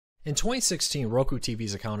In 2016, Roku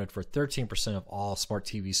TVs accounted for 13% of all smart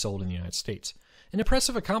TVs sold in the United States. An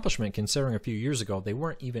impressive accomplishment considering a few years ago they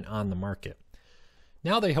weren't even on the market.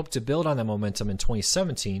 Now they hope to build on that momentum in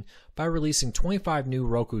 2017 by releasing 25 new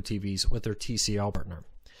Roku TVs with their TCL partner.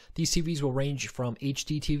 These TVs will range from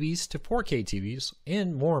HD TVs to 4K TVs,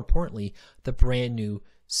 and more importantly, the brand new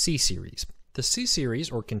C-Series. The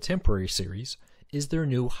C-Series, or Contemporary Series, is their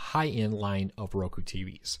new high-end line of Roku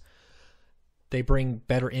TVs. They bring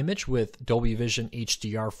better image with Dolby Vision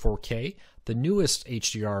HDR 4K, the newest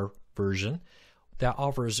HDR version that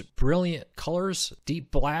offers brilliant colors,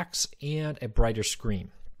 deep blacks, and a brighter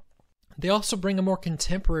screen. They also bring a more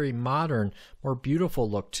contemporary, modern, more beautiful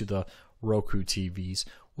look to the Roku TVs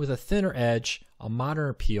with a thinner edge, a modern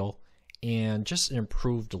appeal, and just an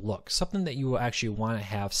improved look, something that you will actually want to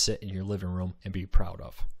have sit in your living room and be proud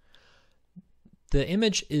of. The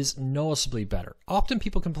image is noticeably better. Often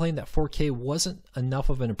people complain that 4K wasn't enough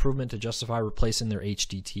of an improvement to justify replacing their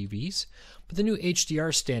HD TVs, but the new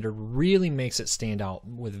HDR standard really makes it stand out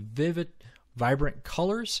with vivid, vibrant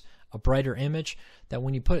colors, a brighter image that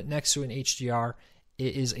when you put it next to an HDR,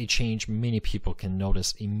 it is a change many people can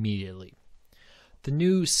notice immediately. The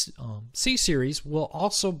new C-Series will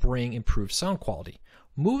also bring improved sound quality.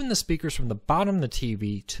 Moving the speakers from the bottom of the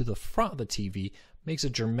TV to the front of the TV makes a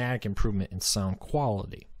dramatic improvement in sound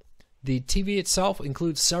quality. The TV itself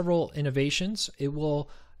includes several innovations. It will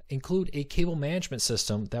include a cable management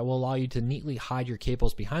system that will allow you to neatly hide your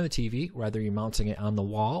cables behind the TV, whether you're mounting it on the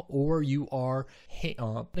wall or you are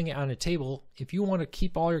putting it on a table. If you want to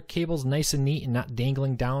keep all your cables nice and neat and not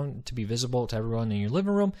dangling down to be visible to everyone in your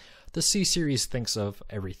living room, the C-Series thinks of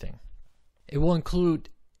everything. It will include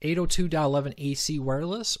 802.11 AC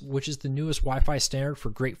wireless, which is the newest Wi-Fi standard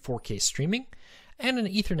for great 4K streaming, and an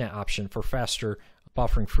Ethernet option for faster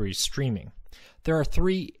buffering-free streaming. There are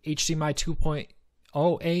 3 HDMI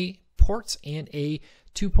 2.0A ports and a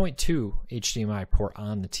 2.2 HDMI port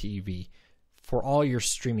on the TV for all your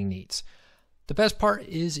streaming needs. The best part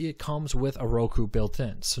is it comes with a Roku built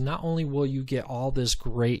in. So not only will you get all this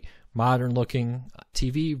great modern looking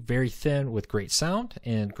TV, very thin with great sound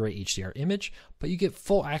and great HDR image, but you get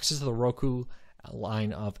full access to the Roku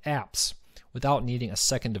line of apps without needing a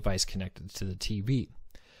second device connected to the TV.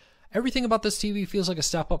 Everything about this TV feels like a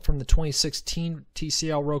step up from the 2016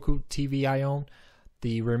 TCL Roku TV I own.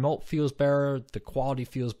 The remote feels better, the quality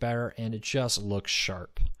feels better, and it just looks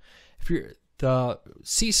sharp. The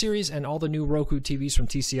C-Series and all the new Roku TVs from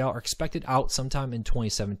TCL are expected out sometime in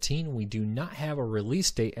 2017. We do not have a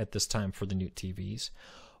release date at this time for the new TVs,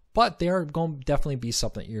 but they are going to definitely be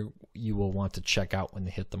something you will want to check out when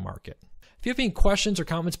they hit the market. If you have any questions or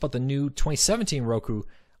comments about the new 2017 Roku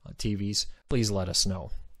TVs, please let us know.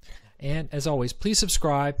 And as always, please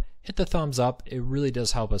subscribe, hit the thumbs up. It really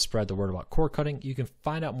does help us spread the word about cord cutting. You can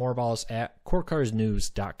find out more about us at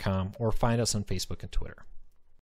cordcuttersnews.com or find us on Facebook and Twitter.